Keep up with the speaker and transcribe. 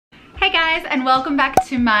guys, and welcome back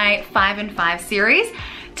to my 5 and 5 series.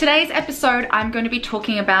 Today's episode I'm going to be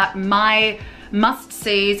talking about my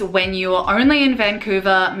must-sees when you're only in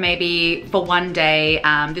Vancouver, maybe for one day.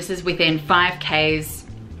 This is within 5 Ks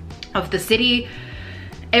of the city.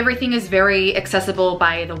 Everything is very accessible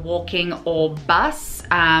by either walking or bus,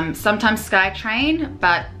 sometimes SkyTrain,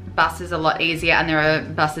 but bus is a lot easier and there are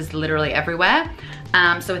buses literally everywhere.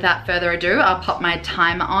 So without further ado, I'll pop my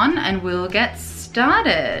timer on and we'll get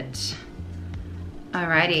started.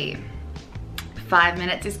 Alrighty, 5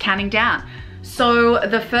 minutes is counting down. So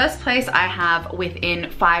the first place I have within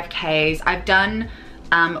 5 Ks, I've done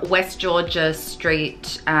West Georgia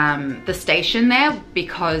Street, the station there,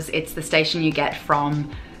 because it's the station you get from,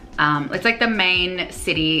 it's like the main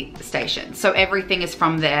city station. So everything is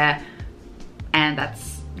from there, and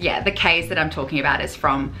that's, yeah, the Ks that I'm talking about is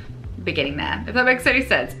from beginning there, if that makes any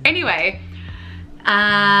sense. Anyway,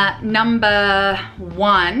 number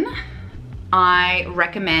 1, I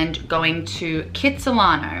recommend going to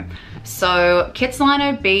Kitsilano. So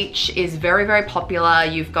Kitsilano Beach is very, very popular.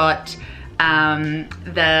 You've got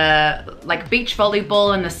the like beach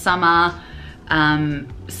volleyball in the summer,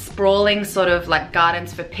 sprawling sort of like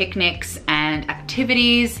gardens for picnics and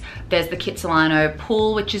activities. There's the Kitsilano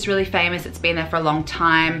pool, which is really famous. It's been there for a long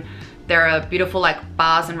time. There are beautiful like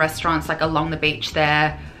bars and restaurants like along the beach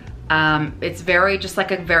there. It's very, just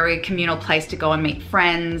like a very communal place to go and meet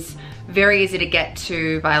friends. Very easy to get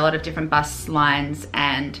to by a lot of different bus lines,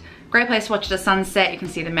 and great place to watch the sunset. You can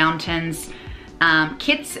see the mountains.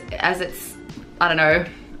 Kits, as it's, I don't know,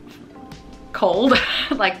 called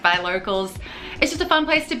like by locals, it's just a fun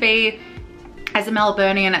place to be. As a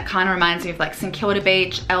Melburnian, it kind of reminds me of like St Kilda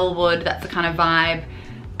Beach, Elwood, that's the kind of vibe.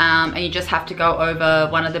 And you just have to go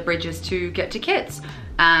over one of the bridges to get to Kits.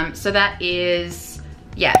 So that is,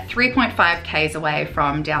 yeah, 3.5 Ks away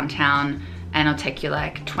from downtown, and it'll take you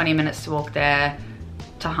like 20 minutes to walk there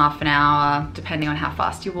to half an hour, depending on how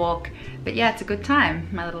fast you walk. But yeah, it's a good time.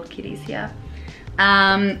 My little kitties here.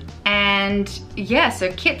 And yeah,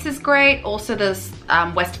 so Kits is great. Also the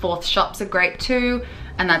West 4th shops are great too,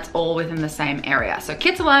 and that's all within the same area. So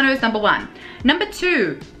Kitsilano is number 1. Number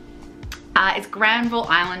 2 is Granville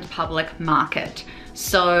Island Public Market.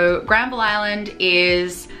 So Granville Island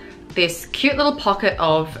is this cute little pocket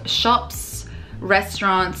of shops,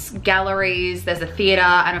 restaurants, galleries, there's a theatre,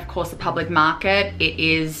 and of course a public market. It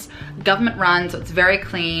is government run, so it's very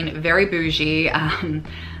clean, very bougie.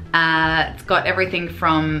 It's got everything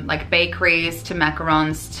from like bakeries to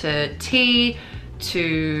macarons to tea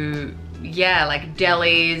to, yeah, like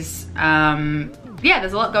delis. Yeah,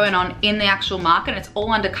 there's a lot going on in the actual market. It's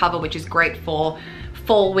all undercover, which is great for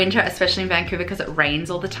fall, winter, especially in Vancouver because it rains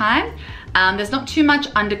all the time. There's not too much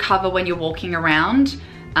undercover when you're walking around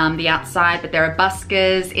the outside, but there are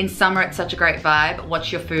buskers. In summer, it's such a great vibe.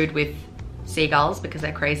 Watch your food with seagulls because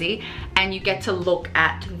they're crazy. And you get to look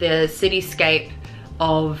at the cityscape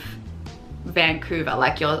of Vancouver,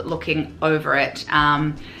 like you're looking over it.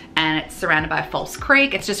 And it's surrounded by False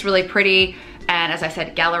Creek. It's just really pretty. And as I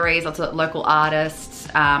said, galleries, lots of local artists.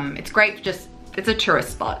 It's great, just, it's a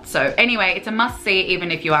tourist spot. So anyway, it's a must-see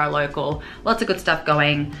even if you are a local. Lots of good stuff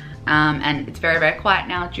going. And it's very, very quiet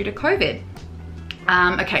now due to COVID.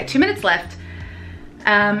 Okay, 2 minutes left.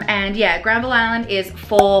 And yeah, Granville Island is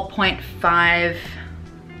 4.5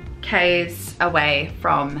 Ks away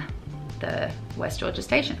from the West Georgia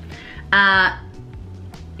station.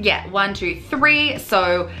 Yeah, 1, 2, 3.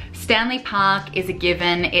 So Stanley Park is a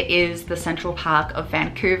given. It is the central park of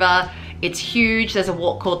Vancouver. It's huge. There's a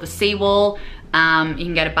walk called the Seawall. You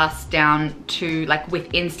can get a bus down to like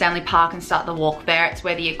within Stanley Park and start the walk there. It's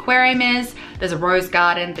where the aquarium is. There's a rose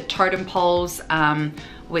garden, the totem poles,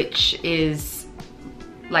 which is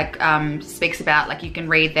like, speaks about, like you can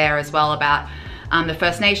read there as well about the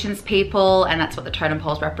First Nations people, and that's what the totem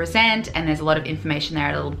poles represent. And there's a lot of information there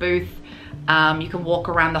at a little booth. You can walk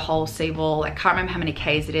around the whole seawall. I can't remember how many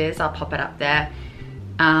Ks it is. I'll pop it up there.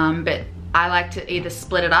 But I like to either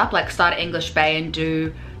split it up, like start at English Bay and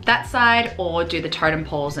do that side, or do the totem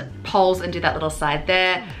poles and do that little side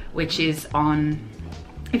there, which is on,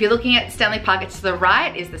 if you're looking at Stanley Park, it's to the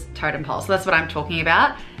right is this totem pole. So that's what I'm talking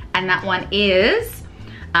about. And that one is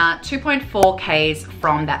 2.4 Ks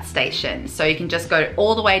from that station. So you can just go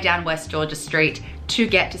all the way down West Georgia Street to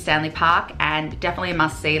get to Stanley Park, and definitely a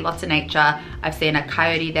must see. Lots of nature. I've seen a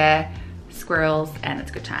coyote there, squirrels, and it's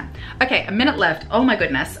a good time. Okay, a minute left. Oh my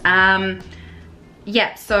goodness.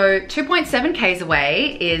 Yeah, so 2.7 Ks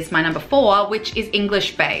away is my number 4, which is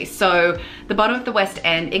English Bay. So the bottom of the West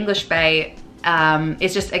End, English Bay,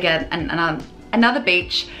 is just, again, another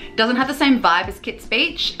beach. Doesn't have the same vibe as Kits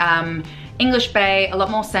Beach. English Bay, a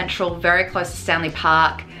lot more central, very close to Stanley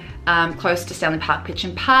Park. close to Stanley Park Pitch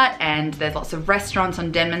and Putt, and there's lots of restaurants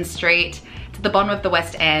on Denman Street. It's at the bottom of the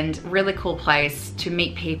West End. Really cool place to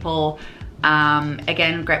meet people.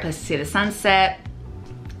 Again, great place to see the sunset.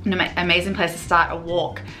 An amazing place to start a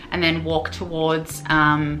walk and then walk towards,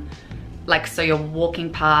 like, so you're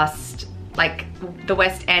walking past like the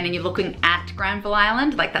West End and you're looking at Granville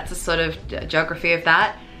Island. Like, that's a sort of geography of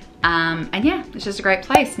that. And yeah, it's just a great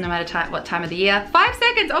place no matter what time of the year. 5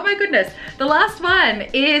 seconds, oh my goodness. The last one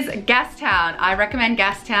is Gastown. I recommend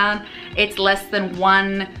Gastown. It's less than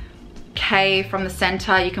 1K from the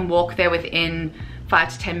center. You can walk there within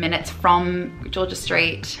 5 to 10 minutes from Georgia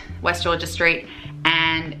Street, West Georgia Street.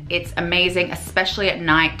 And it's amazing, especially at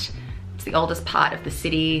night. It's the oldest part of the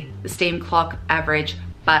city, the steam clock average,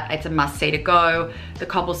 but it's a must-see to go. The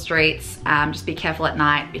cobble streets, just be careful at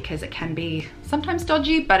night because it can be sometimes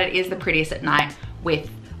dodgy, but it is the prettiest at night with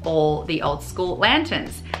all the old school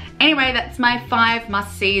lanterns. Anyway, that's my 5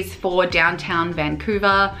 must-sees for downtown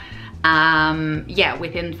Vancouver. Yeah,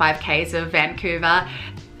 within 5Ks of Vancouver.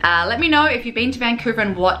 Let me know if you've been to Vancouver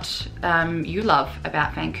and what you love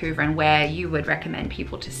about Vancouver and where you would recommend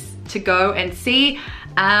people to go and see.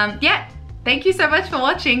 Yeah, thank you so much for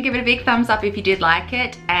watching. Give it a big thumbs up if you did like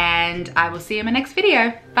it, and I will see you in my next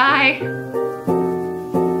video. Bye.